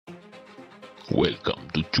Welcome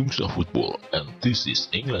to JunGSa Football, and this is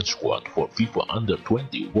England squad for FIFA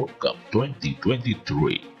Under-20 World Cup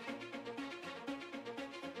 2023.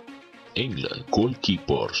 England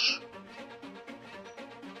Goalkeepers: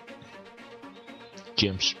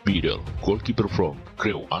 James Beadle, goalkeeper from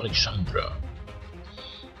Crewe Alexandra.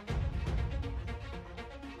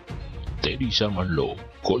 Sharman-Lowe,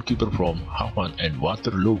 goalkeeper from Haman and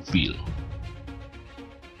Waterloo Field.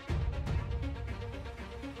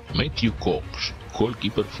 Matthew Cox,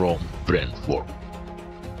 goalkeeper from Brentford.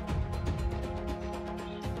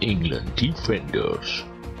 England defenders: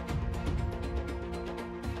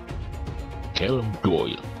 Callum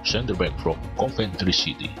Doyle, centre-back from Coventry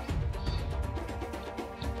City.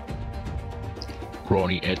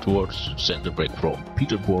 Ronnie Edwards, centre-back from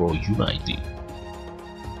Peterborough United.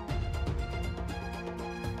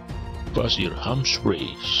 Bashir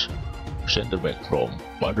Humphreys, centre-back from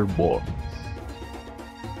Paderborn.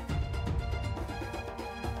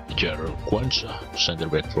 Jarell Quansah,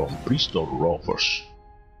 centre-back from Bristol Rovers.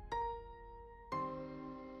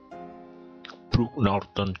 Brooke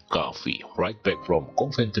Norton-Cuffy, right-back from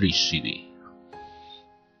Coventry City.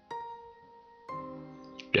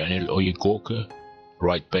 Oyegoke,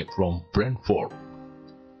 right-back from Brentford.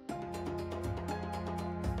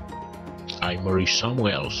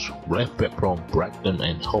 Hines-Samuels, left-back from Brighton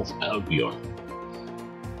and Hove Albion.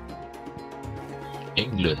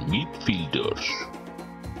 England midfielders: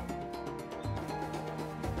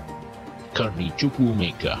 Carney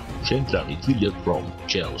Chukwuemeka, central midfielder from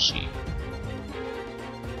Chelsea.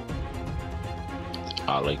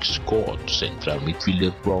 Alex Scott, central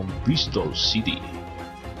midfielder from Bristol City.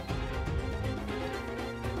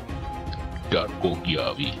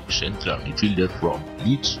 Oyegoke, central midfielder from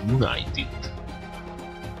Leeds United.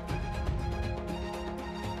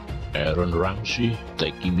 Aaron Ramsey,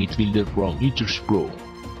 attacking midfielder from Middlesbrough.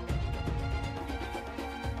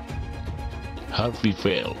 Alfie,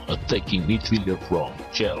 attacking midfielder from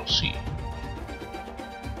Chelsea.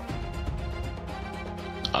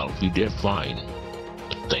 Alfie Devine,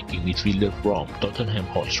 attacking midfielder from Tottenham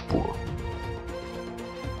Hotspur.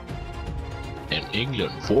 And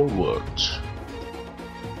England forwards: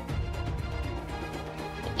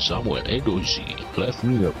 Samuel Edozie, left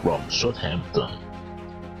winger from Southampton.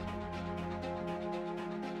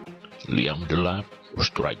 Liam Delap,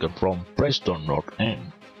 striker from Preston North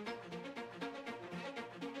End.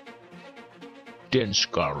 Dan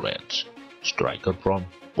Scarlett, striker from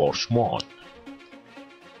Portsmouth.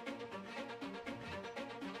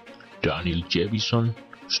 Daniel Jevison,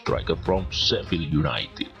 striker from Sheffield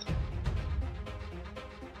United.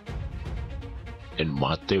 And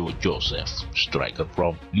Matteo Joseph, striker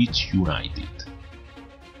from Leeds United.